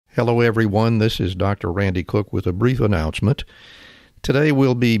Hello, everyone. This is Dr. Randy Cook with a brief announcement. Today,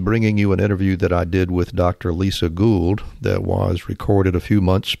 we'll be bringing you an interview that I did with Dr. Lisa Gould that was recorded a few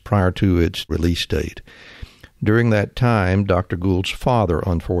months prior to its release date. During that time, Dr. Gould's father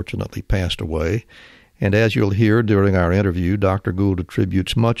unfortunately passed away, and as you'll hear during our interview, Dr. Gould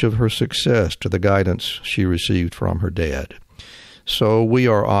attributes much of her success to the guidance she received from her dad. So we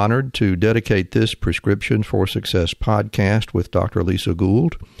are honored to dedicate this Prescription for Success podcast with Dr. Lisa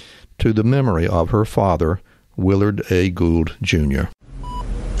Gould to the memory of her father, Willard A. Gould, Jr.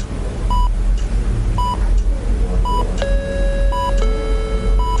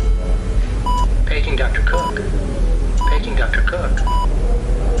 Paging Dr. Cook. Paging Dr. Cook.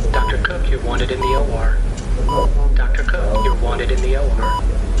 Dr. Cook, you're wanted in the OR. Dr. Cook, you're wanted in the OR.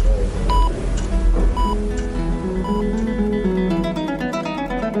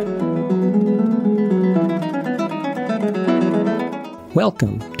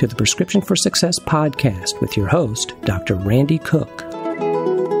 Welcome to the Prescription for Success podcast with your host, Dr. Randy Cook.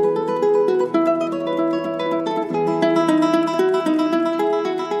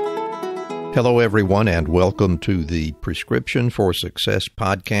 Hello, everyone, and welcome to the Prescription for Success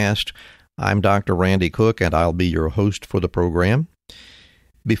podcast. I'm Dr. Randy Cook, and I'll be your host for the program.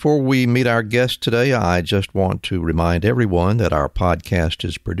 Before we meet our guest today, I just want to remind everyone that our podcast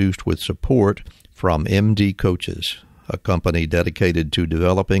is produced with support from MD Coaches, a company dedicated to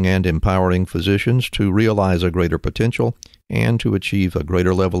developing and empowering physicians to realize a greater potential and to achieve a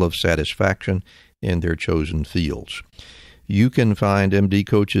greater level of satisfaction in their chosen fields. You can find MD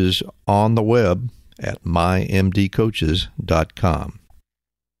Coaches on the web at mymdcoaches.com.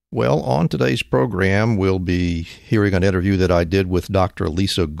 Well, on today's program, we'll be hearing an interview that I did with Dr.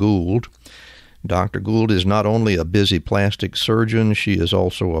 Lisa Gould. Dr. Gould is not only a busy plastic surgeon, she is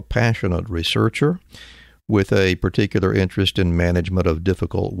also a passionate researcher with a particular interest in management of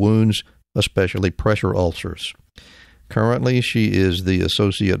difficult wounds, especially pressure ulcers. Currently, she is the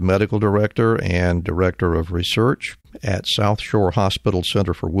Associate Medical Director and Director of Research at South Shore Hospital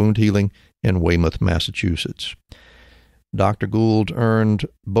Center for Wound Healing in Weymouth, Massachusetts. Dr. Gould earned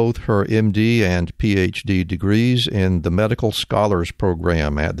both her MD and PhD degrees in the Medical Scholars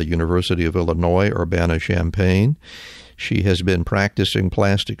Program at the University of Illinois, Urbana-Champaign. She has been practicing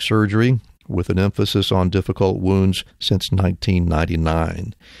plastic surgery with an emphasis on difficult wounds since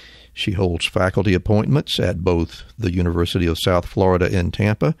 1999. She holds faculty appointments at both the University of South Florida in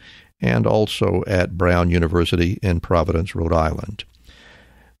Tampa and also at Brown University in Providence, Rhode Island.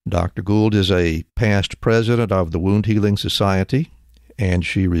 Dr. Gould is a past president of the Wound Healing Society, and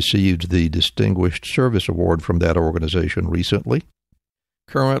she received the Distinguished Service Award from that organization recently.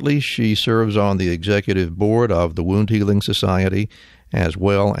 Currently, she serves on the executive board of the Wound Healing Society as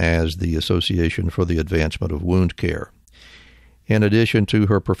well as the Association for the Advancement of Wound Care. In addition to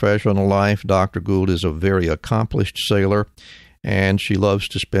her professional life, Dr. Gould is a very accomplished sailor, and she loves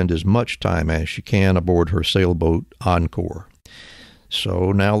to spend as much time as she can aboard her sailboat, Encore.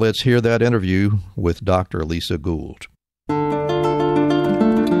 So now let's hear that interview with Dr. Lisa Gould.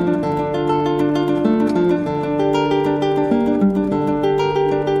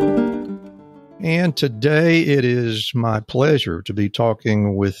 And today it is my pleasure to be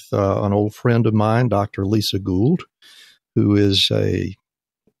talking with an old friend of mine, Dr. Lisa Gould, who is a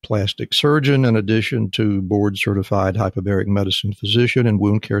plastic surgeon in addition to board-certified hyperbaric medicine physician and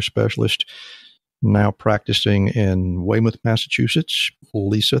wound care specialist, now practicing in Weymouth, Massachusetts.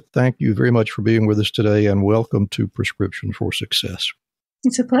 Lisa, thank you very much for being with us today, and welcome to Prescription for Success.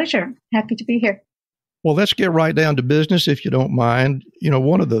 It's a pleasure. Happy to be here. Well, let's get right down to business, if you don't mind. You know,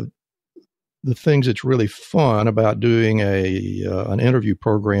 one of the things that's really fun about doing an interview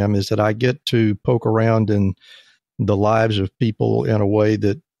program is that I get to poke around in the lives of people in a way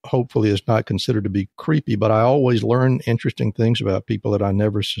that hopefully is not considered to be creepy, but I always learn interesting things about people that I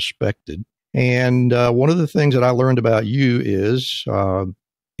never suspected. And one of the things that I learned about you is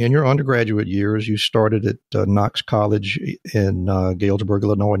in your undergraduate years, you started at Knox College in Galesburg,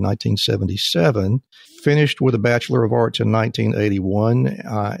 Illinois in 1977, finished with a Bachelor of Arts in 1981,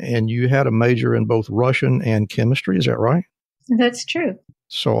 and you had a major in both Russian and chemistry. Is that right? That's true.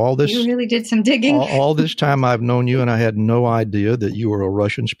 So all this, you really did some digging. all this time I've known you, and I had no idea that you were a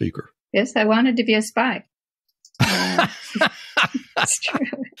Russian speaker. Yes, I wanted to be a spy. That's true.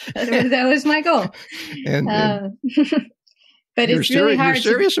 That was my goal. But it's really hard. You're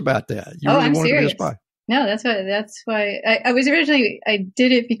serious about that. You really I'm wanted serious. to be a spy. No, that's why I was originally, I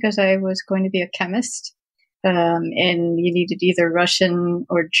did it because I was going to be a chemist. And you needed either Russian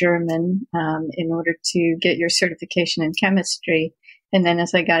or German in order to get your certification in chemistry. And then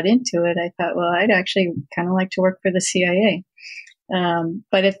as I got into it, I thought, well, I'd actually kind of like to work for the CIA.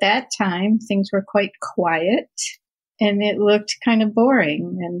 But at that time, things were quite quiet and it looked kind of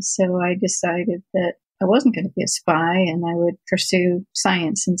boring. And so I decided that I wasn't going to be a spy and I would pursue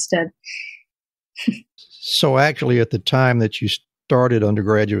science instead. So actually, at the time that you started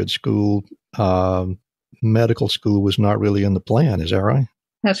undergraduate school, medical school was not really in the plan. Is that right?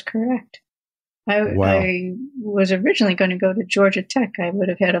 That's correct. Wow. I was originally going to go to Georgia Tech. I would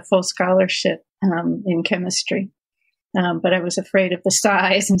have had a full scholarship in chemistry. But I was afraid of the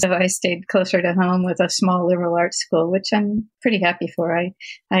size, and so I stayed closer to home with a small liberal arts school, which I'm pretty happy for. I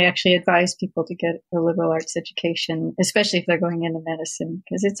actually advise people to get a liberal arts education, especially if they're going into medicine,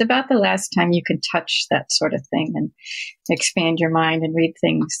 because it's about the last time you can touch that sort of thing and expand your mind and read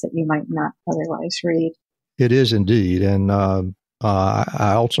things that you might not otherwise read. It is indeed. And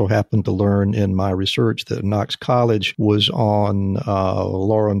I also happened to learn in my research that Knox College was on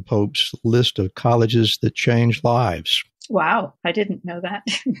Lauren Pope's list of colleges that changed lives. Wow, I didn't know that.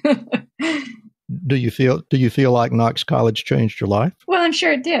 Do you feel like Knox College changed your life? Well, I'm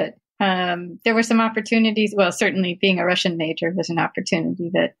sure it did. There were some opportunities. Well, certainly being a Russian major was an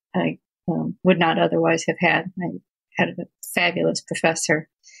opportunity that I would not otherwise have had. I had a fabulous professor.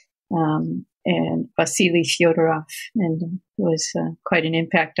 And Vasily Fyodorov, and was quite an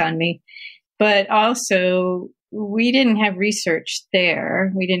impact on me. But also, we didn't have research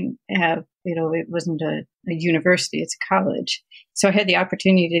there. We didn't have, it wasn't a university, it's a college. So I had the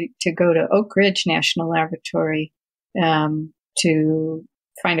opportunity to go to Oak Ridge National Laboratory to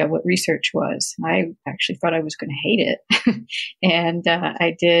find out what research was. I actually thought I was going to hate it. And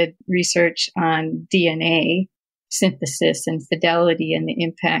I did research on DNA synthesis and fidelity and the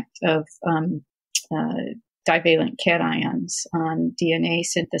impact of divalent cations on DNA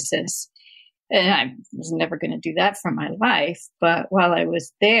synthesis. And I was never going to do that for my life. But while I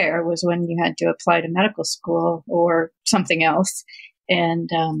was there was when you had to apply to medical school or something else. And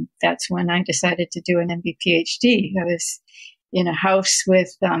that's when I decided to do an MD PhD. I was in a house with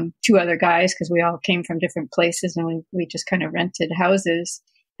two other guys because we all came from different places and we just kind of rented houses.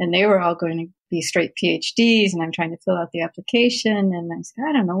 And they were all going to be straight PhDs, and I'm trying to fill out the application. And I said,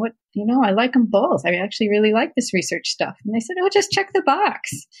 I don't know what, I like them both. I actually really like this research stuff. And they said, oh, just check the box.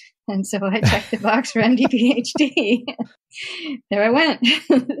 And so I checked the box for MD PhD. There I went.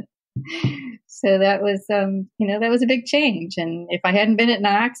 So that was, that was a big change. And if I hadn't been at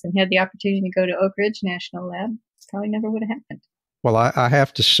Knox and had the opportunity to go to Oak Ridge National Lab, probably never would have happened. Well, I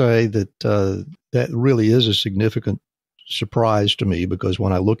have to say that that really is a significant surprise to me, because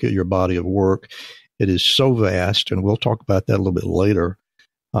when I look at your body of work, it is so vast, and we'll talk about that a little bit later.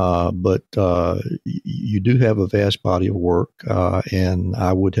 But you do have a vast body of work, and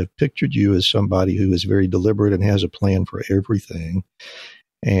I would have pictured you as somebody who is very deliberate and has a plan for everything.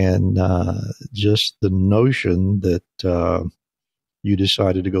 And just the notion that you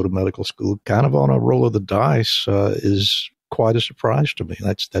decided to go to medical school kind of on a roll of the dice is quite a surprise to me.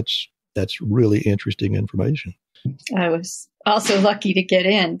 That's really interesting information. I was also lucky to get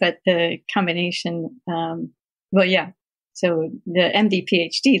in, but the combination, so the MD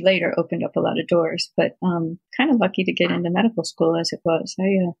PhD later opened up a lot of doors, but kind of lucky to get into medical school as it was.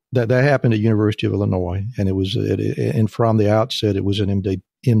 That happened at University of Illinois, and it was, and from the outset, it was an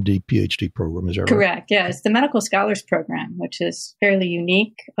MD PhD program. Is that right? Correct. Yeah, it's the Medical Scholars Program, which is fairly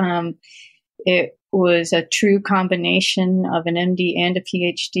unique. It was a true combination of an MD and a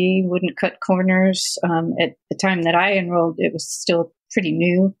PhD, wouldn't cut corners. At the time that I enrolled, it was still pretty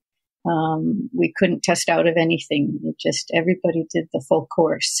new. We couldn't test out of anything. Everybody did the full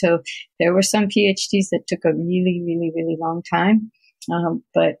course. So there were some PhDs that took a really, really, really long time.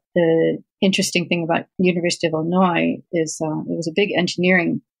 But the interesting thing about University of Illinois is it was a big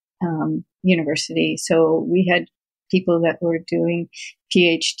engineering university. So we had people that were doing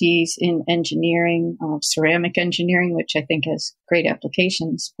PhDs in engineering, ceramic engineering, which I think has great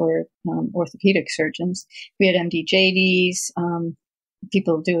applications for orthopedic surgeons. We had MD JDs,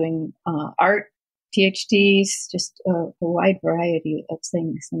 people doing art PhDs, just a wide variety of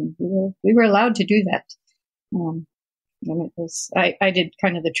things, and we were allowed to do that. And it was I did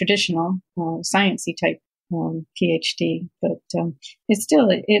kind of the traditional sciencey type PhD, but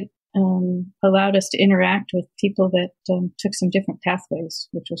it allowed us to interact with people that took some different pathways,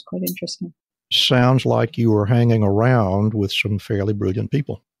 which was quite interesting. Sounds like you were hanging around with some fairly brilliant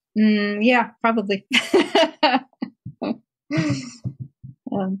people. Yeah, probably.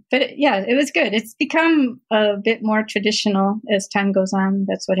 But it was good. It's become a bit more traditional as time goes on.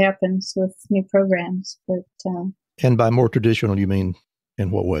 That's what happens with new programs. But and by more traditional, you mean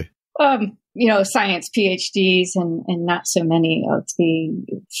in what way? Science PhDs and not so many of the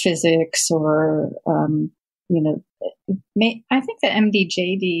physics or I think the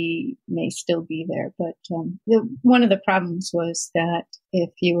MD-JD may still be there, but one of the problems was that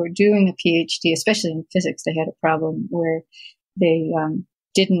if you were doing a PhD, especially in physics, they had a problem where they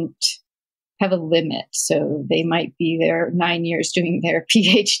didn't have a limit. So they might be there 9 years doing their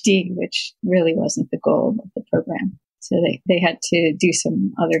PhD, which really wasn't the goal of the program. So they had to do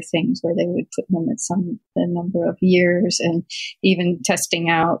some other things where they would put limits on the number of years and even testing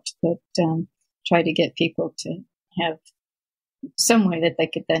out, but try to get people to have some way that they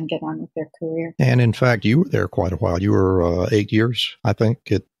could then get on with their career. And in fact, you were there quite a while. You were 8 years, I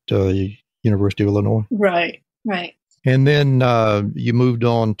think, at University of Illinois. Right. And then you moved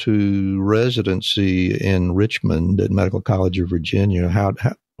on to residency in Richmond at Medical College of Virginia.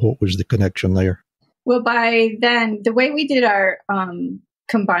 What was the connection there? Well, by then, the way we did our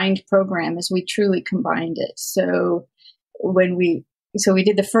combined program is we truly combined it. So we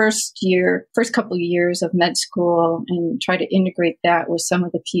did the first couple of years of med school and try to integrate that with some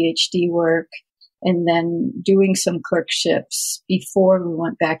of the PhD work, and then doing some clerkships before we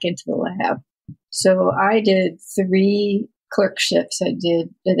went back into the lab. So I did 3 clerkships.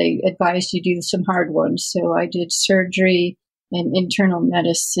 They advised you do some hard ones. So I did surgery and internal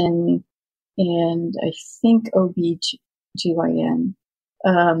medicine and I think OB/GYN.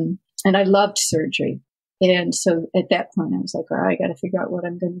 And I loved surgery. And so at that point, I was like, I got to figure out what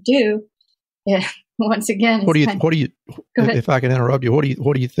I'm going to do. And once again, if I can interrupt you, what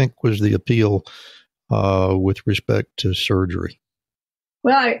do you think was the appeal with respect to surgery?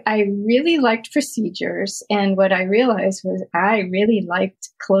 Well, I really liked procedures. And what I realized was I really liked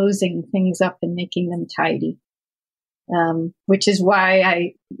closing things up and making them tidy, which is why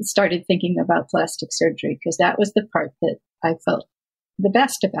I started thinking about plastic surgery, because that was the part that I felt the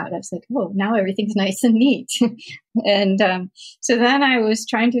best about. I was like, oh, now everything's nice and neat. And so then I was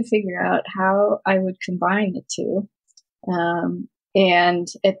trying to figure out how I would combine the two. And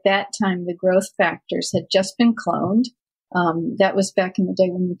at that time, the growth factors had just been cloned. That was back in the day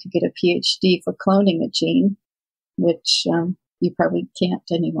when you could get a PhD for cloning a gene, which you probably can't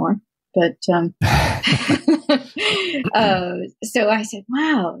anymore. But so I said,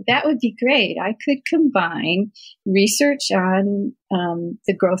 wow, that would be great. I could combine research on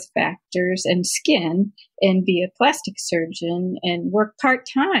the growth factors and skin and be a plastic surgeon and work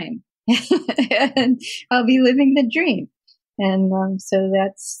part-time. And I'll be living the dream. And so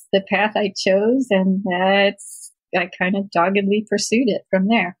that's the path I chose, and I kind of doggedly pursued it from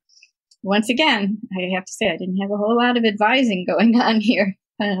there. Once again, I have to say I didn't have a whole lot of advising going on here.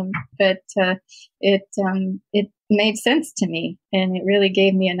 But it made sense to me, and it really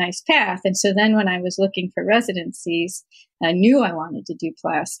gave me a nice path. And so then when I was looking for residencies, I knew I wanted to do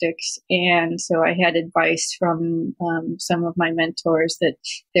plastics. And so I had advice from some of my mentors that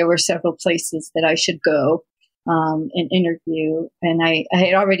there were several places that I should go and interview. And I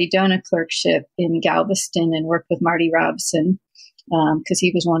had already done a clerkship in Galveston and worked with Marty Robson because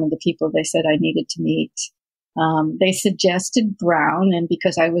he was one of the people they said I needed to meet. They suggested Brown, and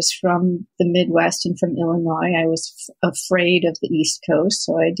because I was from the Midwest and from Illinois, I was afraid of the East Coast,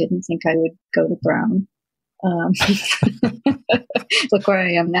 so I didn't think I would go to Brown. Look where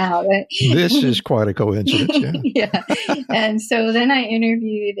I am now, right? This is quite a coincidence, yeah. Yeah. And so then I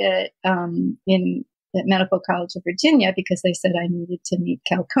interviewed at Medical College of Virginia because they said I needed to meet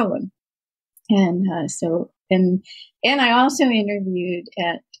Cal Cohen. And and I also interviewed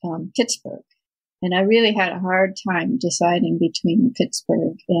at Pittsburgh. And I really had a hard time deciding between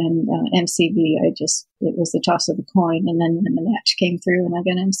Pittsburgh and MCV. It was the toss of the coin. And then when the match came through and I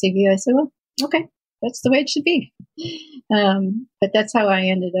got MCV, I said, well, okay, that's the way it should be. But that's how I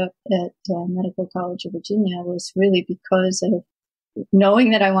ended up at Medical College of Virginia, was really because of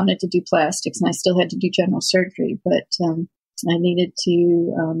knowing that I wanted to do plastics, and I still had to do general surgery, but I needed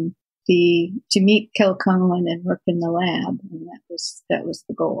to meet Cal Cohen and work in the lab, and that was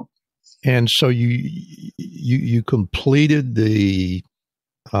the goal. And so you completed the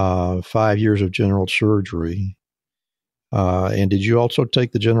 5 years of general surgery, and did you also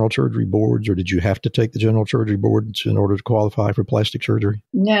take the general surgery boards, or did you have to take the general surgery boards in order to qualify for plastic surgery?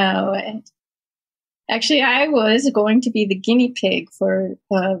 No. Actually, I was going to be the guinea pig for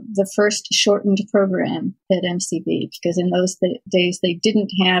the first shortened program at MCV, because in those days they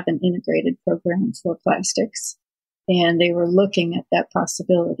didn't have an integrated program for plastics, and they were looking at that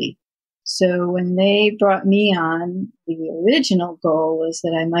possibility. So when they brought me on, the original goal was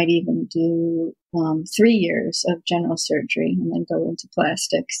that I might even do 3 years of general surgery and then go into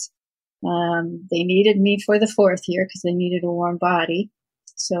plastics. They needed me for the 4th year because they needed a warm body.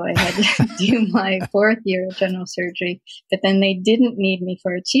 So I had to do my 4th year of general surgery, but then they didn't need me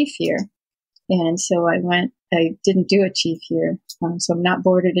for a chief year. And so I didn't do a chief year. So I'm not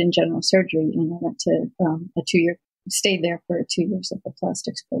boarded in general surgery. And I went to stayed there for 2 years of the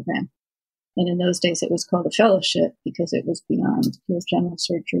plastics program. And in those days, it was called a fellowship because it was beyond your general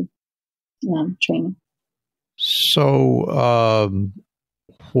surgery training. So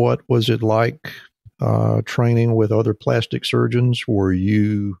what was it like training with other plastic surgeons? Were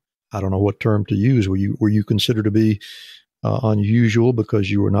you, I don't know what term to use, were you considered to be unusual because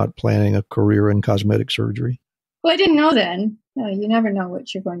you were not planning a career in cosmetic surgery? Well, I didn't know then. You never know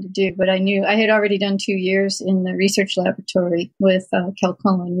what you're going to do. But I knew I had already done 2 years in the research laboratory with Kel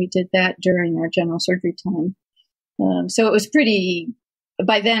Cohen. We did that during our general surgery time. So it was pretty,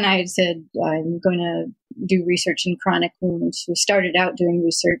 by then I had said, I'm going to do research in chronic wounds. We started out doing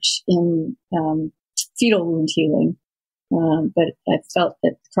research in fetal wound healing. But I felt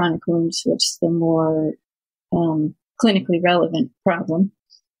that chronic wounds was the more clinically relevant problem.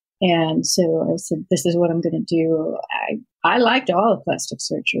 And so I said, this is what I'm going to do. I liked all of plastic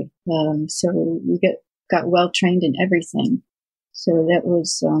surgery. So we got well trained in everything. So that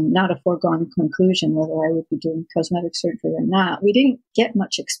was not a foregone conclusion whether I would be doing cosmetic surgery or not. We didn't get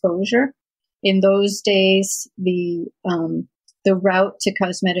much exposure. In those days, the route to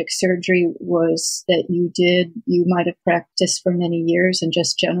cosmetic surgery was that you might have practiced for many years in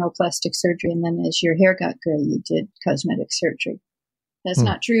just general plastic surgery. And then as your hair got gray, you did cosmetic surgery. That's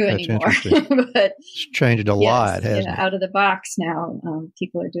not true anymore. But it's changed a lot, hasn't it? Out of the box now,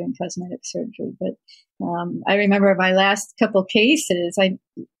 people are doing cosmetic surgery. But I remember my last couple cases,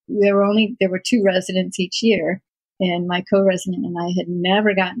 there were 2 residents each year, and my co-resident and I had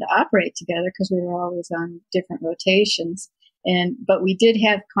never gotten to operate together because we were always on different rotations. But we did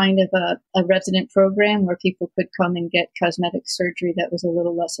have kind of a resident program where people could come and get cosmetic surgery that was a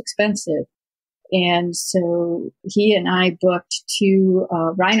little less expensive. And so he and I booked 2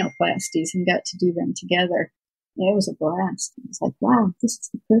 rhinoplasties and got to do them together. It was a blast. It was like, wow, this is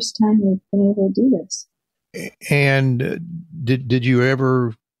the first time we've been able to do this. And did you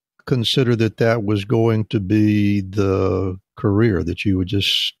ever consider that was going to be the career, that you would just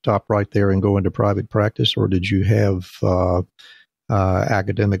stop right there and go into private practice, or did you have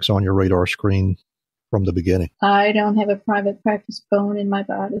academics on your radar screen from the beginning? I don't have a private practice bone in my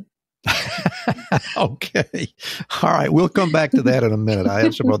body. Okay. All right. We'll come back to that in a minute. I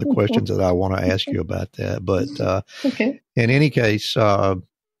have some other questions that I want to ask you about that. But okay. In any case,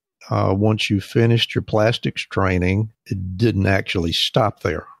 once you finished your plastics training, it didn't actually stop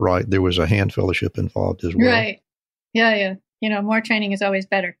there, right? There was a hand fellowship involved as well. Right. Yeah. More training is always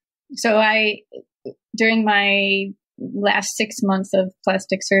better. So during my last 6 months of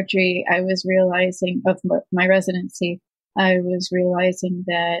plastic surgery, I was realizing of my residency, I was realizing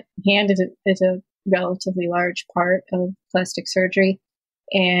that hand is a relatively large part of plastic surgery.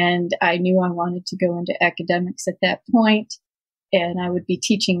 And I knew I wanted to go into academics at that point, and I would be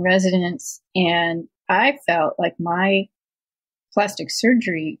teaching residents. And I felt like my plastic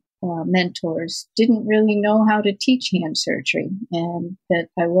surgery mentors didn't really know how to teach hand surgery, and that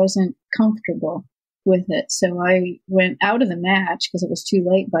I wasn't comfortable with it. So I went out of the match because it was too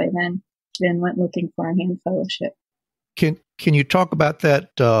late by then, and went looking for a hand fellowship. Can you talk about that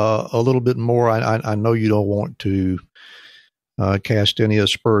a little bit more? I know you don't want to cast any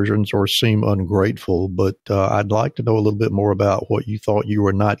aspersions or seem ungrateful, but I'd like to know a little bit more about what you thought you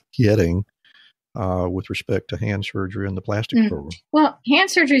were not getting with respect to hand surgery and the plastic program. Well, hand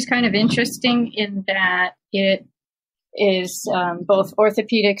surgery is kind of interesting in that it is both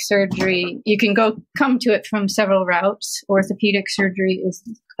orthopedic surgery. You can come to it from several routes. Orthopedic surgery is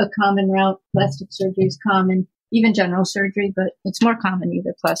a common route. Plastic surgery is common. Even general surgery, but it's more common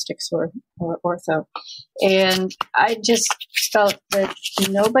either plastics or ortho. And I just felt that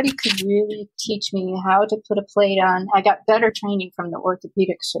nobody could really teach me how to put a plate on. I got better training from the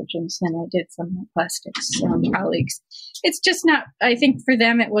orthopedic surgeons than I did from my plastics colleagues. It's just not, I think for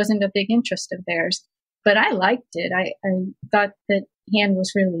them it wasn't a big interest of theirs, but I liked it. I thought that hand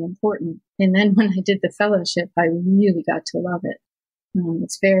was really important. And then when I did the fellowship, I really got to love it.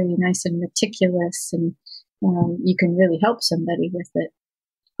 It's very nice and meticulous, and you can really help somebody with it.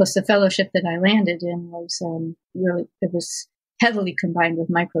 Plus, the fellowship that I landed in was it was heavily combined with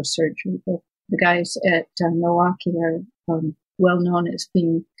microsurgery. The guys at Milwaukee are well known as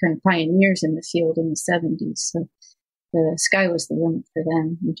being kind of pioneers in the field in the 70s. So the sky was the limit for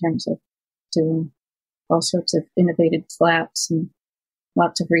them in terms of doing all sorts of innovative flaps and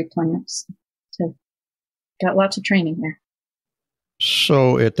lots of replants. So got lots of training there.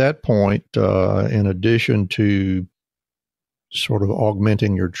 So at that point, in addition to sort of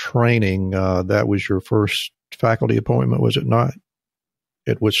augmenting your training, that was your first faculty appointment, was it not?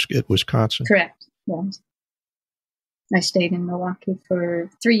 at Wisconsin. Correct. Yes. I stayed in Milwaukee for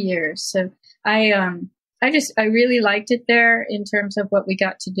 3 years. So I really liked it there in terms of what we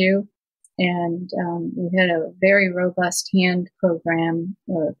got to do. And we had a very robust hand program.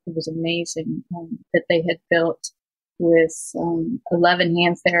 It was amazing that they had built with 11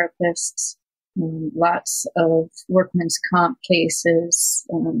 hand therapists, lots of workman's comp cases,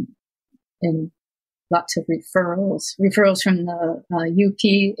 and lots of referrals from the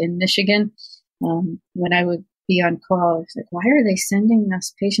UP in Michigan. When I would be on call, I was like, why are they sending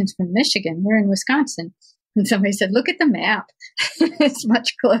us patients from Michigan? We're in Wisconsin. And somebody said, look at the map. It's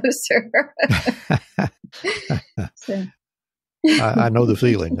much closer. So. I know the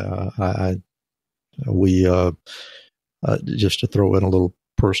feeling. We just to throw in a little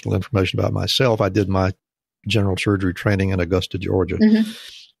personal information about myself, I did my general surgery training in Augusta, Georgia,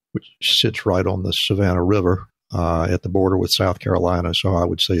 which sits right on the Savannah River at the border with South Carolina. So I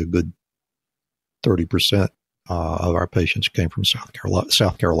would say a good 30% of our patients came from South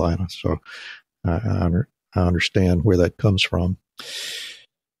Carolina. So I understand where that comes from.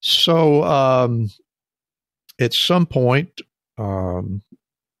 So at some point,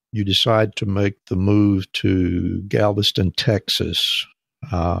 you decide to make the move to Galveston, Texas.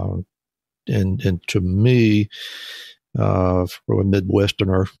 And to me, for a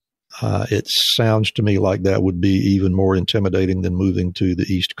Midwesterner, it sounds to me like that would be even more intimidating than moving to the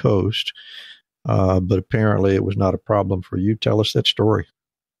East Coast. But apparently it was not a problem for you. Tell us that story.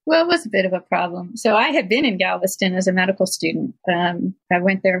 Well, it was a bit of a problem. So I had been in Galveston as a medical student. I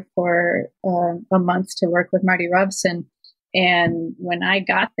went there for a month to work with Marty Robson. And when I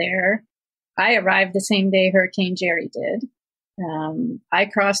got there, I arrived the same day Hurricane Jerry did. I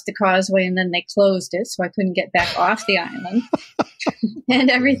crossed the causeway and then they closed it, so I couldn't get back off the island. And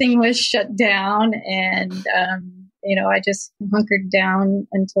everything was shut down. And, I just hunkered down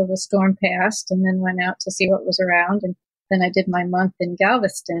until the storm passed and then went out to see what was around. And then I did my month in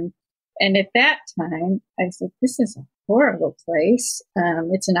Galveston. And at that time, I said, this is a horrible place.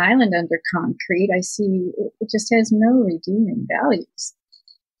 It's an island under concrete. I see it just has no redeeming values.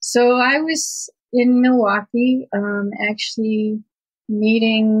 So I was in Milwaukee, actually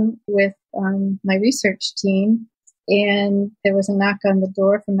meeting with my research team. And there was a knock on the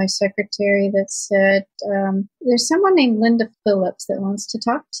door from my secretary that said, there's someone named Linda Phillips that wants to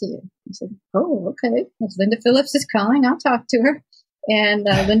talk to you. I said, oh, okay. If Linda Phillips is calling, I'll talk to her. And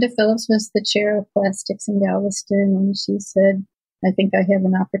Linda Phillips was the chair of plastics in Galveston. And she said, I think I have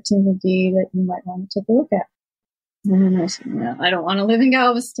an opportunity that you might want to take a look at. And I said, well, I don't want to live in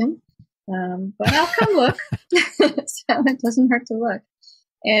Galveston, but I'll come look. So it doesn't hurt to look.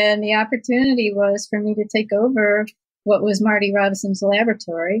 And the opportunity was for me to take over what was Marty Robson's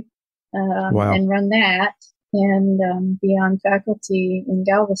laboratory and run that and be on faculty in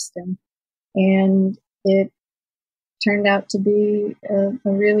Galveston. And it turned out to be a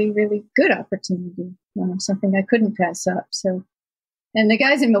really, really good opportunity, something I couldn't pass up. So, and the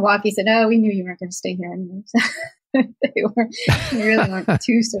guys in Milwaukee said, oh, we knew you weren't going to stay here anyway. So they really weren't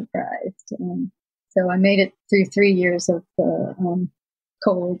too surprised. So I made it through 3 years of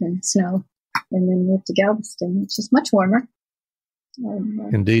cold and snow, and then moved to Galveston, which is much warmer.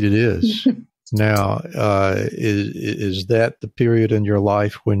 Indeed it is. Now, is that the period in your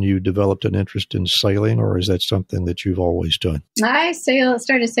life when you developed an interest in sailing, or is that something that you've always done? I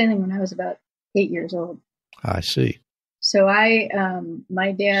started sailing when I was about 8 years old. I see. So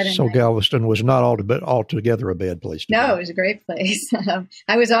my dad and Galveston was not altogether a bad place to No, be. It was a great place.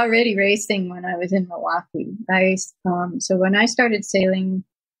 I was already racing when I was in Milwaukee. So when I started sailing,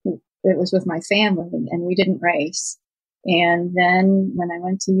 it was with my family, and we didn't race. And then when I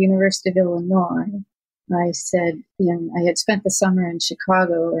went to University of Illinois, I said, I had spent the summer in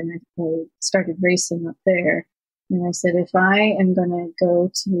Chicago, and I started racing up there. And I said, if I am going to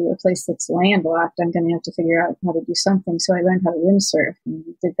go to a place that's landlocked, I'm going to have to figure out how to do something. So I learned how to windsurf, and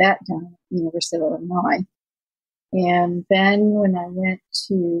did that down at the University of Illinois. And then when I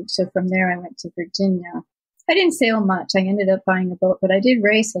from there I went to Virginia. I didn't sail much. I ended up buying a boat, but I did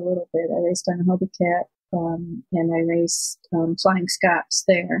race a little bit. I raced on a Hobie Cat, and I raced Flying Scots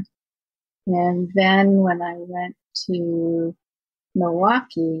there. And then when I went to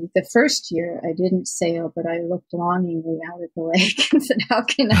Milwaukee, the first year I didn't sail, but I looked longingly out at the lake and said, how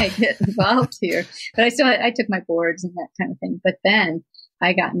can I get involved here? But I took my boards and that kind of thing. But then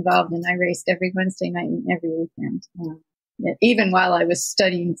I got involved, and I raced every Wednesday night and every weekend, even while I was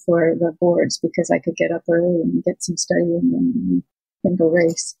studying for the boards, because I could get up early and get some studying and then go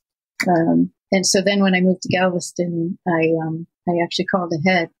race. And so then when I moved to Galveston, I actually called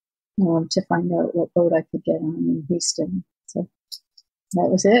ahead to find out what boat I could get on in Houston. So that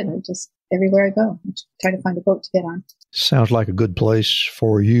was it. I just, everywhere I go, I try to find a boat to get on. Sounds like a good place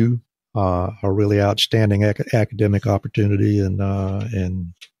for you. A really outstanding academic opportunity,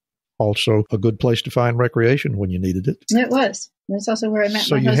 and also a good place to find recreation when you needed it. It was. That's also where I met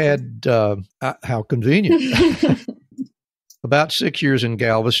my husband. So you had, how convenient, about 6 years in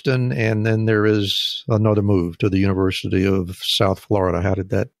Galveston, and then there is another move to the University of South Florida. How did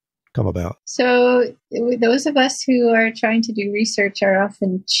that come about? So those of us who are trying to do research are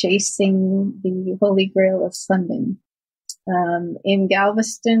often chasing the holy grail of funding. In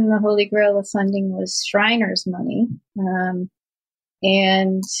Galveston, the holy grail of funding was Shriner's money.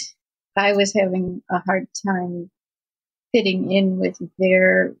 And I was having a hard time fitting in with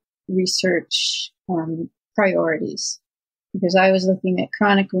their research priorities, because I was looking at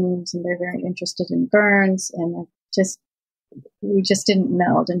chronic wounds and they're very interested in burns, and we just didn't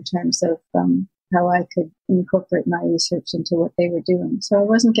meld in terms of how I could incorporate my research into what they were doing. So I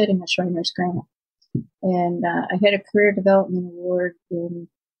wasn't getting a Shriner's grant. And I had a career development award in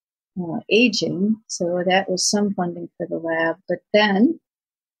aging, so that was some funding for the lab. But then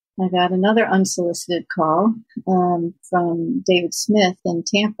I got another unsolicited call from David Smith in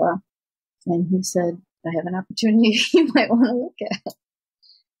Tampa, and he said, I have an opportunity you might want to look at.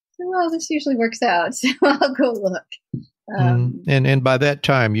 So, well, this usually works out, so I'll go look. And by that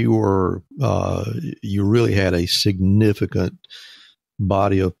time, you really had a significant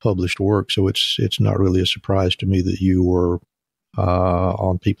body of published work, so it's not really a surprise to me that you were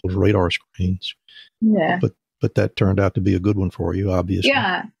on people's radar screens. Yeah, but that turned out to be a good one for you, obviously.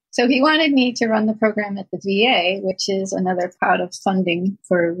 Yeah. So he wanted me to run the program at the VA, which is another pot of funding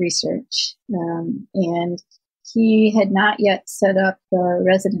for research, and he had not yet set up the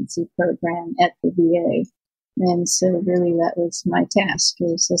residency program at the VA. And so really that was my task,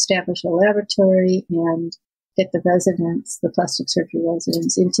 was establish a laboratory and get the residents, the plastic surgery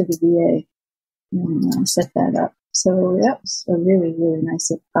residents, into the VA and set that up. So that was a really, really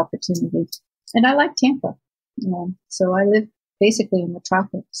nice opportunity. And I like Tampa. So I lived basically in the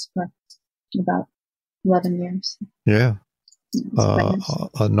tropics for about 11 years. Yeah.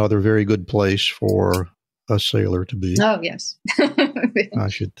 Another very good place for a sailor to be. Oh, yes. I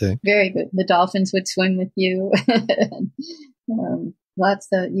should think. Very good. The dolphins would swim with you.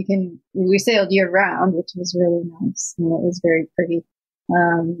 We sailed year round, which was really nice. And it was very pretty.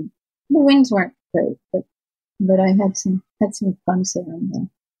 The winds weren't great, but I had some fun sailing there.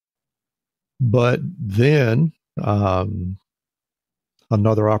 But then,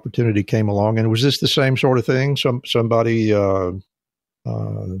 another opportunity came along, and was this the same sort of thing? Somebody in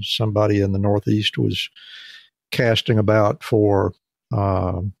the Northeast was casting about for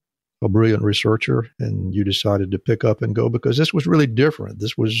a brilliant researcher, and you decided to pick up and go, because this was really different.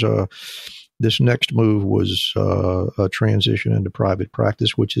 This next move was a transition into private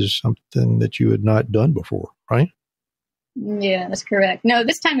practice, which is something that you had not done before, right? Yeah, that's correct. No,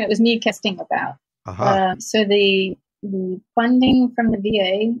 this time it was me casting about. Uh-huh. So the funding from the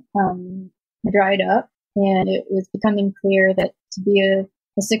VA dried up, and it was becoming clear that to be a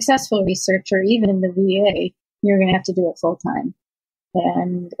successful researcher, even in the VA, you're going to have to do it full time.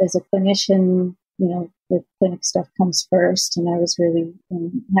 And as a clinician, the clinic stuff comes first, and I was really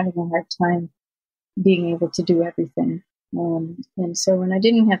having a hard time being able to do everything. And so when I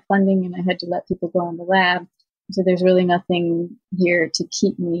didn't have funding and I had to let people go in the lab, so there's really nothing here to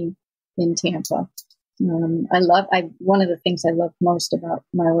keep me in Tampa. One of the things I loved most about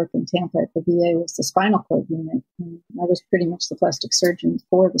my work in Tampa at the VA was the spinal cord unit. I was pretty much the plastic surgeon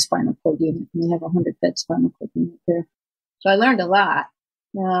for the spinal cord unit, and we have a 100-bed spinal cord unit there. So I learned a lot.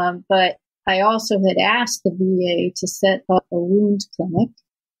 But I also had asked the VA to set up a wound clinic,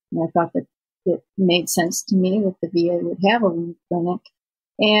 and I thought that it made sense to me that the VA would have a wound clinic,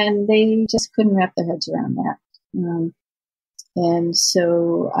 and they just couldn't wrap their heads around that. And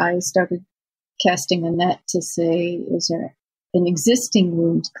so I started casting a net to say, is there an existing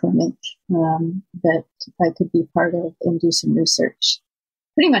wound clinic that I could be part of and do some research?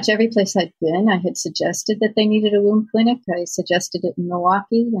 Pretty much every place I'd been, I had suggested that they needed a wound clinic. I suggested it in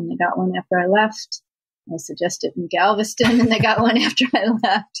Milwaukee, and they got one after I left. I suggested in Galveston, and they got one after I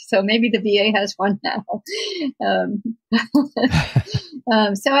left. So maybe the VA has one now.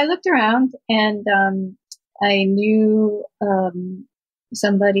 So I looked around, and I knew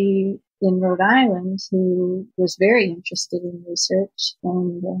somebody in Rhode Island who was very interested in research,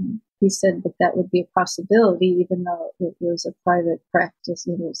 and he said that would be a possibility, even though it was a private practice,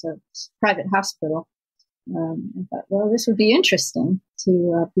 it was a private hospital. I thought, well, this would be interesting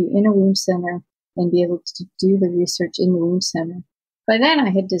to be in a wound center and be able to do the research in the wound center. By then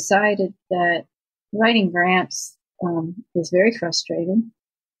I had decided that writing grants is very frustrating.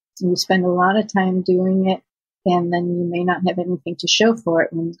 You spend a lot of time doing it, and then you may not have anything to show for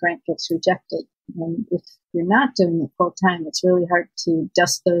it when the grant gets rejected. And if you're not doing it full time, it's really hard to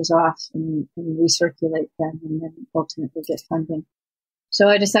dust those off and recirculate them and then ultimately get funding. So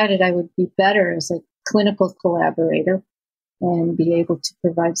I decided I would be better as a clinical collaborator and be able to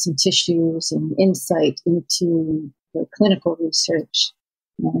provide some tissues and insight into the clinical research.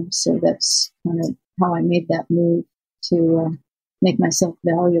 So that's kind of how I made that move to make myself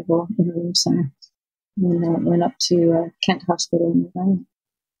valuable in the Weymouth Center. And went up to Kent Hospital in Weymouth.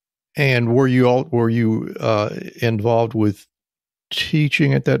 And were you involved with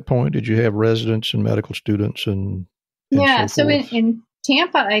teaching at that point? Did you have residents and medical students and yeah? So in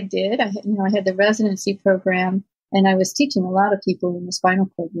Tampa, I did. I had the residency program, and I was teaching a lot of people in the spinal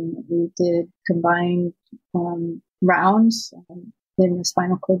cord unit. We did combined rounds in the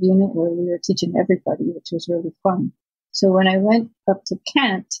spinal cord unit where we were teaching everybody, which was really fun. So when I went up to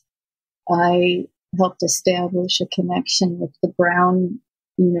Kent, I helped establish a connection with the Brown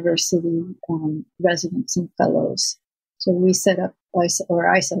University residents and fellows. So I set up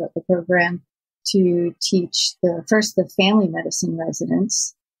a program to teach the family medicine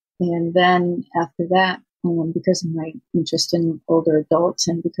residents. And then after that, because of my interest in older adults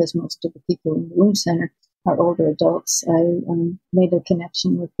and because most of the people in the Weymouth Center are older adults, I made a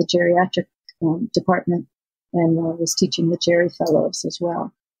connection with the geriatric department and was teaching the Geri Fellows as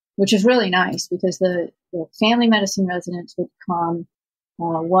well, which is really nice because the family medicine residents would come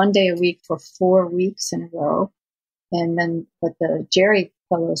 1 day a week for 4 weeks in a row. But the Geri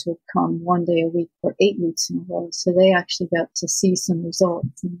Fellows would come 1 day a week for 8 weeks in a row. So they actually got to see some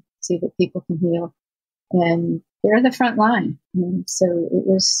results and see that people can heal. And they're the front line. And so it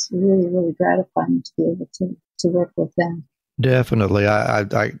was really, really gratifying to be able to work with them. Definitely.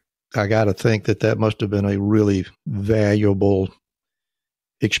 I got to think that must have been a really valuable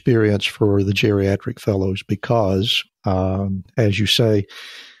experience for the geriatric fellows because, as you say,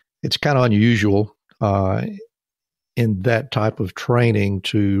 it's kind of unusual in that type of training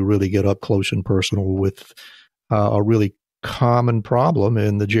to really get up close and personal with a really common problem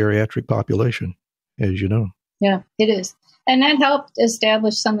in the geriatric population, as you know. Yeah, it is. And that helped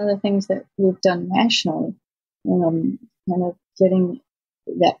establish some of the things that we've done nationally, kind of getting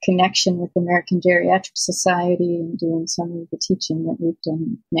that connection with the American Geriatric Society and doing some of the teaching that we've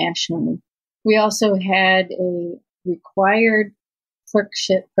done nationally. We also had a required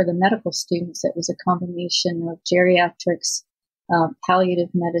clerkship for the medical students that was a combination of geriatrics, palliative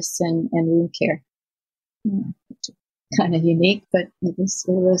medicine, and wound care. Kind of unique, but it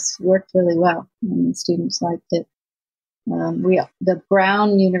was worked really well, and the students liked it. The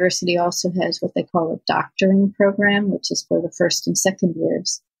Brown University also has what they call a doctoring program, which is for the first and second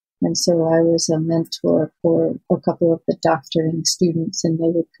years. And so I was a mentor for a couple of the doctoring students, and they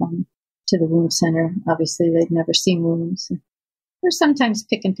would come to the wound center. Obviously, they'd never seen wounds. They're sometimes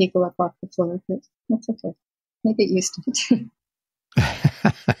picking people up off the floor, but that's okay. They get used to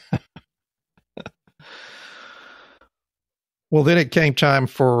it. Well, then it came time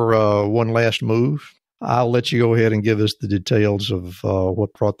for one last move. I'll let you go ahead and give us the details of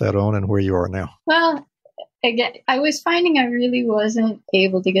what brought that on and where you are now. Well, again, I was finding I really wasn't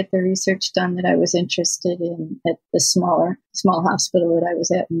able to get the research done that I was interested in at the small hospital that I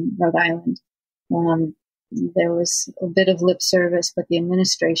was at in Rhode Island. There was a bit of lip service, but the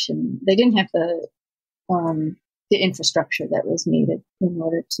administration, they didn't have the infrastructure that was needed in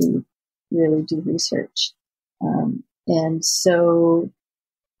order to really do research. And so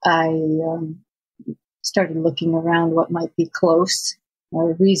I started looking around what might be close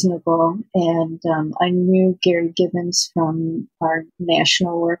or reasonable. And I knew Gary Gibbons from our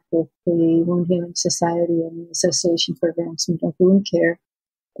national work with the Wound Healing Society and the Association for Advancement of Wound Care,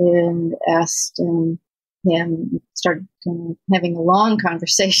 and asked him, started having a long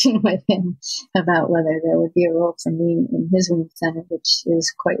conversation with him about whether there would be a role for me in his wound center, which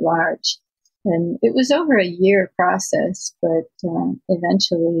is quite large. And it was over a year process, but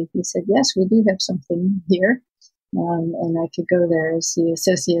eventually he said, yes, we do have something here. And I could go there as the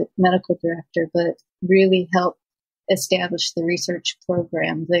associate medical director, but really help establish the research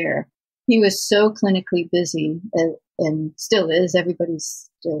program there. He was so clinically busy and still is.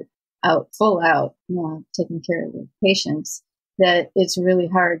 Everybody's full out, taking care of the patients, that it's really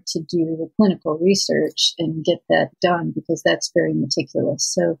hard to do the clinical research and get that done because that's very meticulous.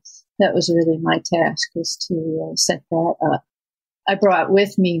 So that was really my task, was to set that up. I brought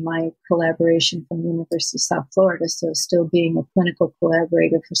with me my collaboration from the University of South Florida, so still being a clinical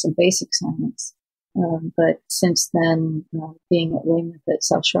collaborator for some basic science. But since then, being at Weymouth at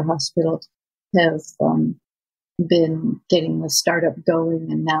South Shore Hospital, have been getting the startup going,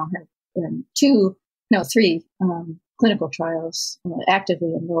 and now have three clinical trials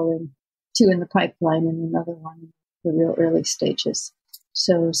actively enrolling, 2 in the pipeline and another one in the real early stages.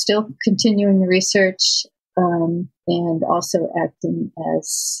 So still continuing the research and also acting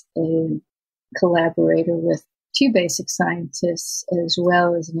as a collaborator with 2 basic scientists, as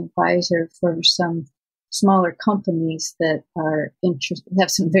well as an advisor for some smaller companies that have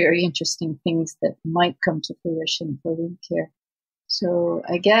some very interesting things that might come to fruition for wound care. So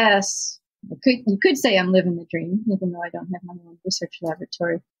I guess you could say I'm living the dream, even though I don't have my own research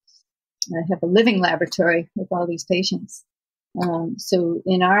laboratory. I have a living laboratory with all these patients. So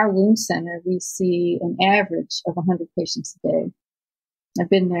in our wound center, we see an average of 100 patients a day. I've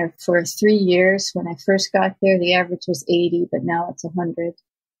been there for 3 years. When I first got there, the average was 80, but now it's 100.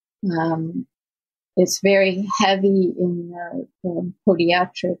 It's very heavy in the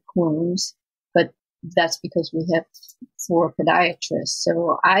podiatric wounds, but that's because we have 4 podiatrists.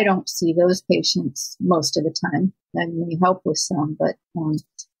 So I don't see those patients most of the time. I may help with some, but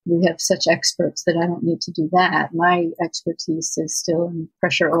we have such experts that I don't need to do that. My expertise is still in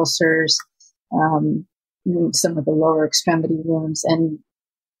pressure ulcers, some of the lower extremity wounds, and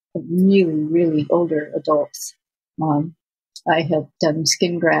really, really older adults. I have done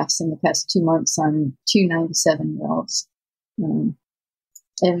skin grafts in the past 2 months on 2 97-year-olds.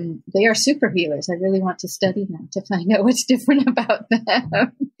 And they are super healers. I really want to study them to find out what's different about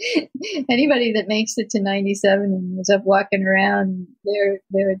them. Anybody that makes it to 97 and is up walking around,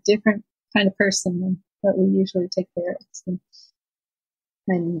 they're a different kind of person than what we usually take care of. So,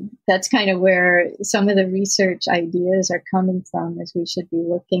 and that's kind of where some of the research ideas are coming from, is we should be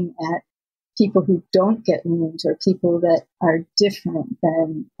looking at people who don't get wounds, or people that are different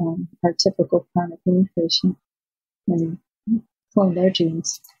than our typical chronic wound patient, and clone their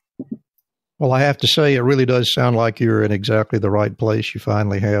genes. Well, I have to say, it really does sound like you're in exactly the right place. You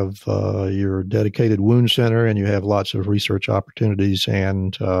finally have your dedicated wound center, and you have lots of research opportunities,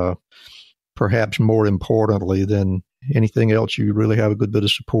 and perhaps more importantly than anything else, you really have a good bit of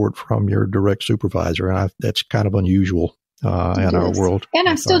support from your direct supervisor, and that's kind of unusual in our world. And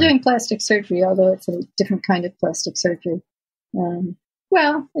I'm still doing plastic surgery, although it's a different kind of plastic surgery.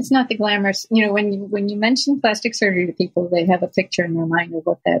 Well, it's not the glamorous. When you mention plastic surgery to people, they have a picture in their mind of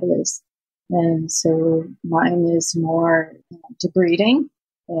what that is. And so mine is more debriding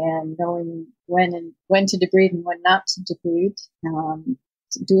and knowing when to debride and when not to debride.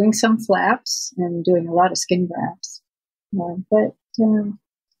 Doing some flaps and doing a lot of skin grafts, but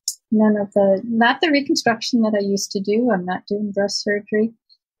not the reconstruction that I used to do. I'm not doing breast surgery,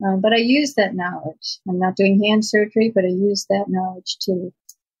 but I use that knowledge. I'm not doing hand surgery, but I use that knowledge too.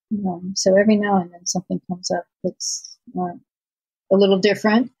 So every now and then something comes up that's a little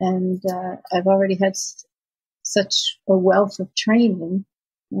different, and I've already had such a wealth of training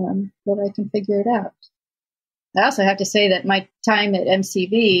that I can figure it out. I also have to say that my time at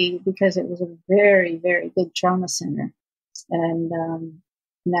MCV, because it was a very, very big trauma center, and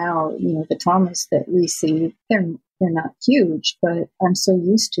now, the traumas that we see, they're not huge, but I'm so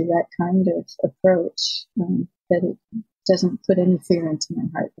used to that kind of approach that it doesn't put any fear into my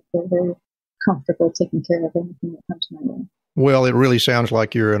heart. I feel very comfortable taking care of anything that comes my way. Well, it really sounds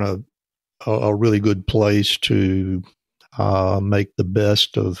like you're in a really good place to make the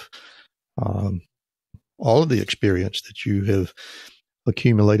best of all of the experience that you have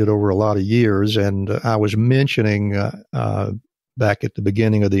accumulated over a lot of years. And I was mentioning back at the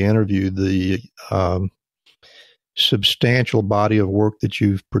beginning of the interview the substantial body of work that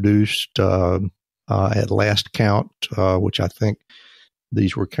you've produced at last count, which I think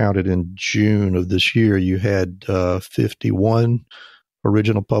these were counted in June of this year. You had 51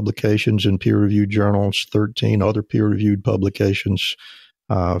 original publications in peer-reviewed journals, 13 other peer-reviewed publications,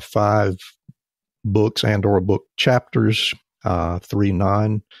 5 books and or book chapters, 3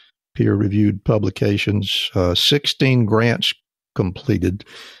 non-peer-reviewed publications, 16 grants completed.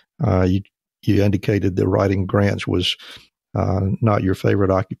 You indicated that writing grants was not your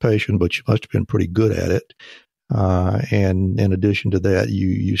favorite occupation, but you must have been pretty good at it. And in addition to that,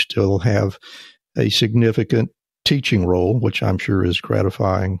 you still have a significant teaching role, which I'm sure is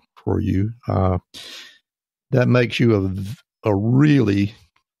gratifying for you. That makes you a really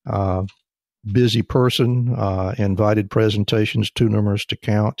busy person, invited presentations too numerous to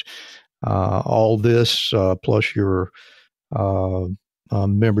count. All this, plus your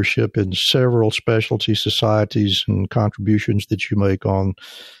membership in several specialty societies and contributions that you make on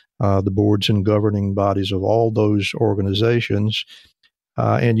the boards and governing bodies of all those organizations,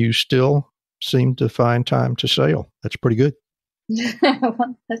 and you still seem to find time to sail. That's pretty good.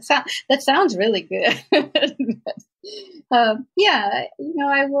 That sounds really good. Yeah,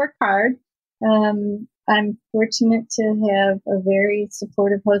 I work hard. I'm fortunate to have a very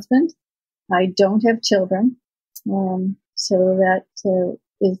supportive husband. I don't have children, so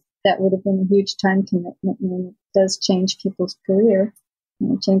that would have been a huge time commitment, and it does change people's career,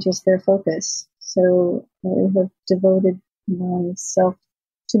 and it changes their focus. So I have devoted myself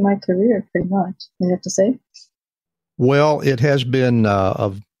to my career pretty much, I have to say. Well, it has been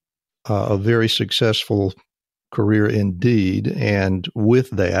a very successful career indeed. And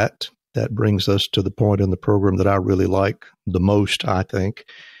with that brings us to the point in the program that I really like the most, I think.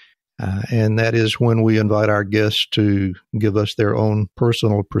 And that is when we invite our guests to give us their own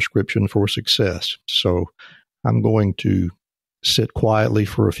personal prescription for success. So I'm going to sit quietly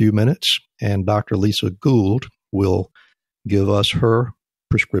for a few minutes, and Dr. Lisa Gould will give us her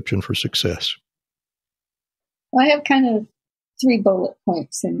prescription for success. I have kind of 3 bullet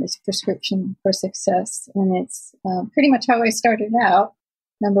points in this prescription for success, and it's pretty much how I started out.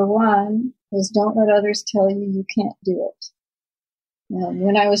 Number 1 is don't let others tell you can't do it.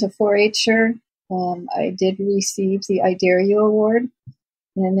 When I was a 4-H'er, I did receive the I Dare You Award,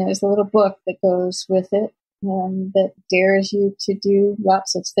 and there's a little book that goes with it that dares you to do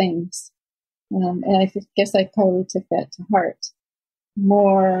lots of things. And I guess I probably took that to heart.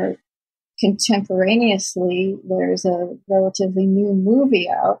 More contemporaneously, there's a relatively new movie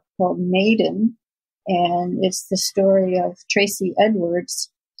out called Maiden, and it's the story of Tracy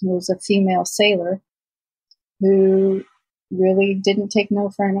Edwards, who was a female sailor who really didn't take no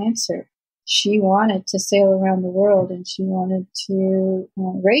for an answer. She wanted to sail around the world, and she wanted to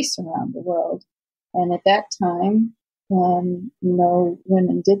race around the world. And at that time, no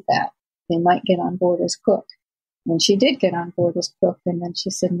women did that. They might get on board as cook. And she did get on board as cook, and then she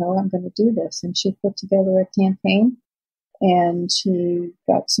said, no, I'm going to do this. And she put together a campaign, and she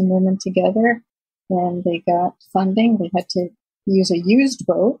got some women together, and they got funding. They had to use a used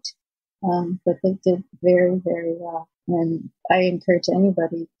boat, but they did very, very well. And I encourage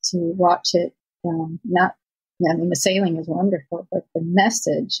anybody to watch it. The sailing is wonderful, but the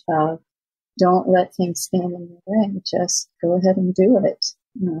message of don't let things stand in your way. Just go ahead and do it.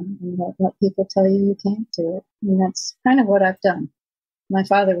 And don't let people tell you can't do it. And that's kind of what I've done. My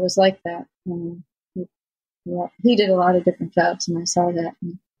father was like that. He did a lot of different jobs, and I saw that.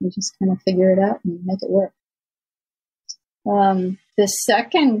 And you just kind of figure it out and make it work. The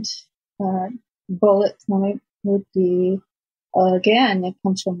second bullet point would be, again, it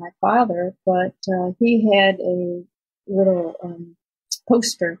comes from my father, but he had a little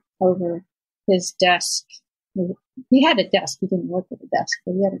poster over his desk. He had a desk. He didn't work at a desk,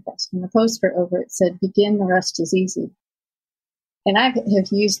 but he had a desk. And the poster over it said, begin, the rest is easy. And I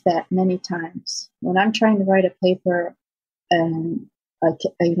have used that many times. When I'm trying to write a paper, and I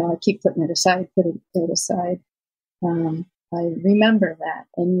keep putting it aside, I remember that.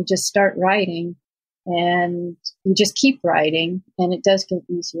 And you just start writing, and you just keep writing, and it does get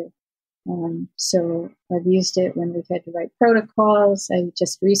easier. So I've used it when we've had to write protocols. I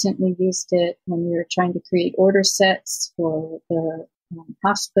just recently used it when we were trying to create order sets for the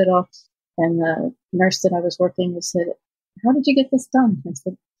hospital. And the nurse that I was working with said, how did you get this done? I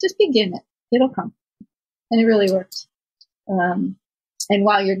said, just begin it. It'll come. And it really worked. And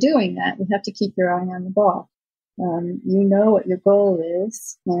while you're doing that, you have to keep your eye on the ball. You know what your goal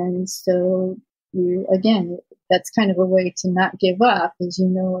is. And so that's kind of a way to not give up, is you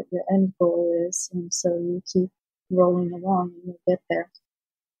know what your end goal is. And so you keep rolling along and you'll get there.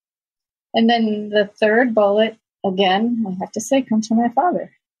 And then the third bullet, again, I have to say, comes from my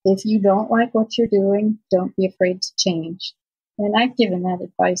father. If you don't like what you're doing, don't be afraid to change. And I've given that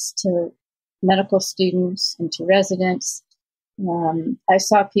advice to medical students and to residents. I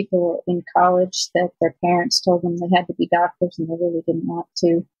saw people in college that their parents told them they had to be doctors and they really didn't want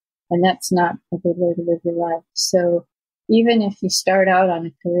to. And that's not a good way to live your life. So even if you start out on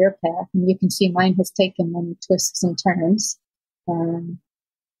a career path, and you can see mine has taken many twists and turns,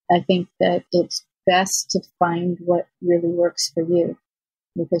 I think that it's best to find what really works for you,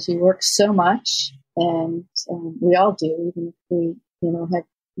 because you work so much, and we all do, even if we, have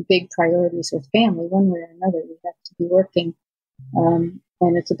big priorities with family, one way or another, we have to be working.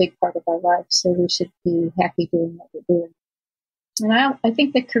 And it's a big part of our life. So we should be happy doing what we're doing. And I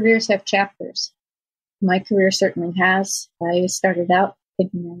think that careers have chapters. My career certainly has. I started out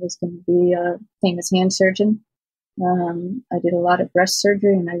thinking I was going to be a famous hand surgeon. I did a lot of breast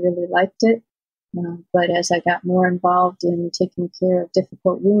surgery, and I really liked it. But as I got more involved in taking care of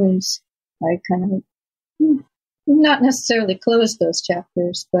difficult wounds, I kind of, not necessarily closed those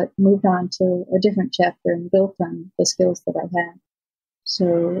chapters, but moved on to a different chapter and built on the skills that I had.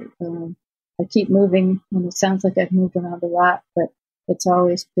 So I keep moving, and it sounds like I've moved around a lot, but it's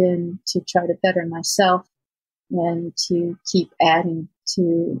always been to try to better myself and to keep adding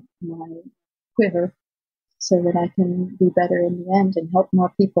to my quiver so that I can be better in the end and help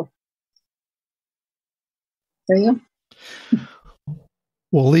more people. There you go.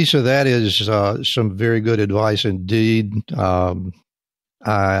 Well, Lisa, that is some very good advice indeed. I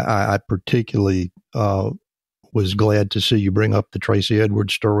particularly was glad to see you bring up the Tracy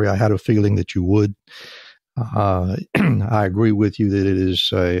Edwards story. I had a feeling that you would. I agree with you that it is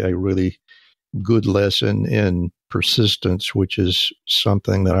a really good lesson in persistence, which is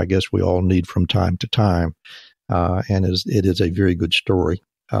something that I guess we all need from time to time. And it is a very good story,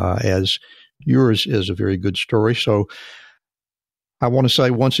 as yours is a very good story. So I want to say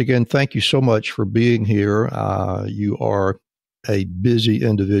once again, thank you so much for being here. You are a busy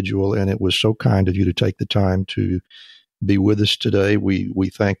individual, and it was so kind of you to take the time to be with us today. We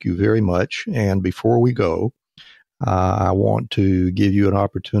thank you very much. And before we go, I want to give you an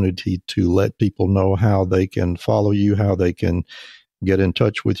opportunity to let people know how they can follow you, how they can get in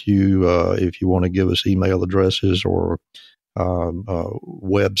touch with you, if you want to give us email addresses or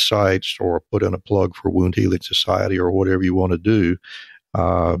websites, or put in a plug for Wound Healing Society, or whatever you want to do.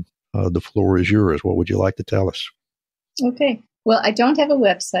 The floor is yours. What would you like to tell us? Okay. Well, I don't have a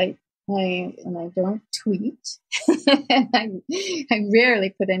website, and I don't tweet, and I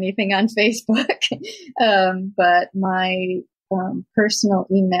rarely put anything on Facebook. But my personal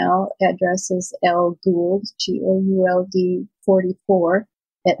email address is lgould, Gould 44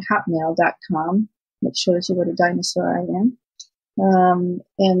 @hotmail.com, which shows you what a dinosaur I am. And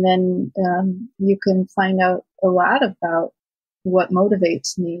then you can find out a lot about what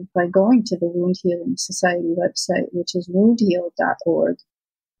motivates me by going to the Wound Healing Society website, which is woundheal.org.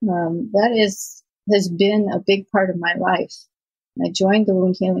 That has been a big part of my life. I joined the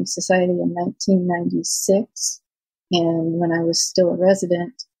Wound Healing Society in 1996, and when I was still a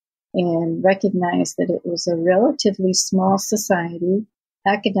resident, and recognized that it was a relatively small society,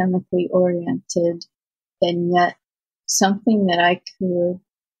 academically oriented, and yet something that I could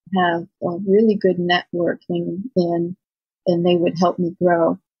have a really good networking in, and they would help me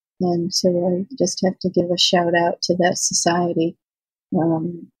grow. And so I just have to give a shout out to that society.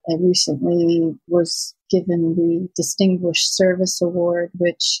 I recently was given the Distinguished Service Award,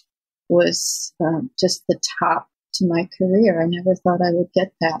 which was just the top to my career. I never thought I would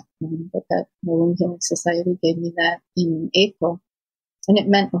get that, but that the Wound Healing Society gave me that in April. And it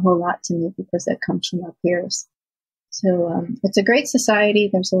meant a whole lot to me because that comes from our peers. So it's a great society.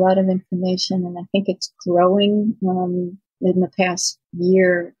 There's a lot of information, and I think it's growing. In the past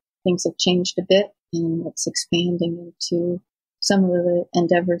year, things have changed a bit, and it's expanding into some of the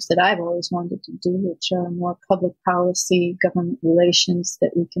endeavors that I've always wanted to do, which are more public policy, government relations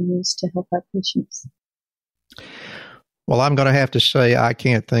that we can use to help our patients. Well, I'm going to have to say I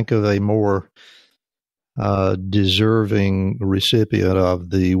can't think of a more deserving recipient of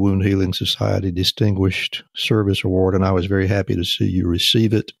the Wound Healing Society Distinguished Service Award, and I was very happy to see you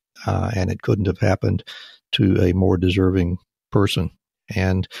receive it, and it couldn't have happened to a more deserving person.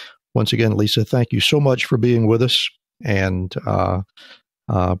 And once again, Lisa, thank you so much for being with us, and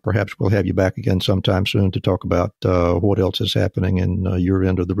perhaps we'll have you back again sometime soon to talk about what else is happening in your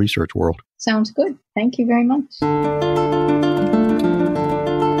end of the research world. Sounds good. Thank you very much.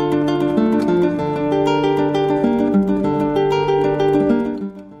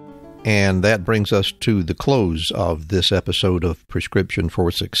 And that brings us to the close of this episode of Prescription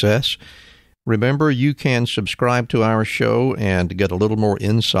for Success. Remember, you can subscribe to our show and get a little more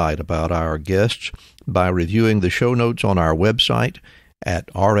insight about our guests by reviewing the show notes on our website at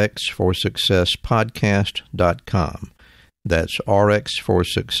rxforsuccesspodcast.com. That's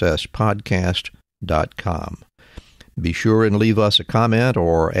rxforsuccesspodcast.com. Be sure and leave us a comment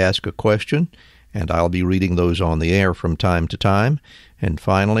or ask a question, and I'll be reading those on the air from time to time. And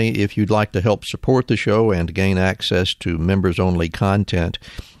finally, if you'd like to help support the show and gain access to members-only content,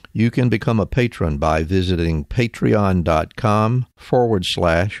 you can become a patron by visiting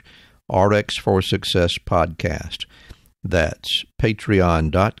patreon.com/RX for Success podcast. That's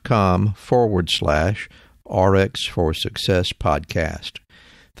patreon.com/RX for Success podcast.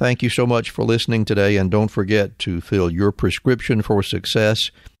 Thank you so much for listening today, and don't forget to fill your prescription for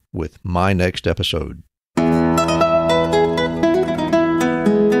success with my next episode.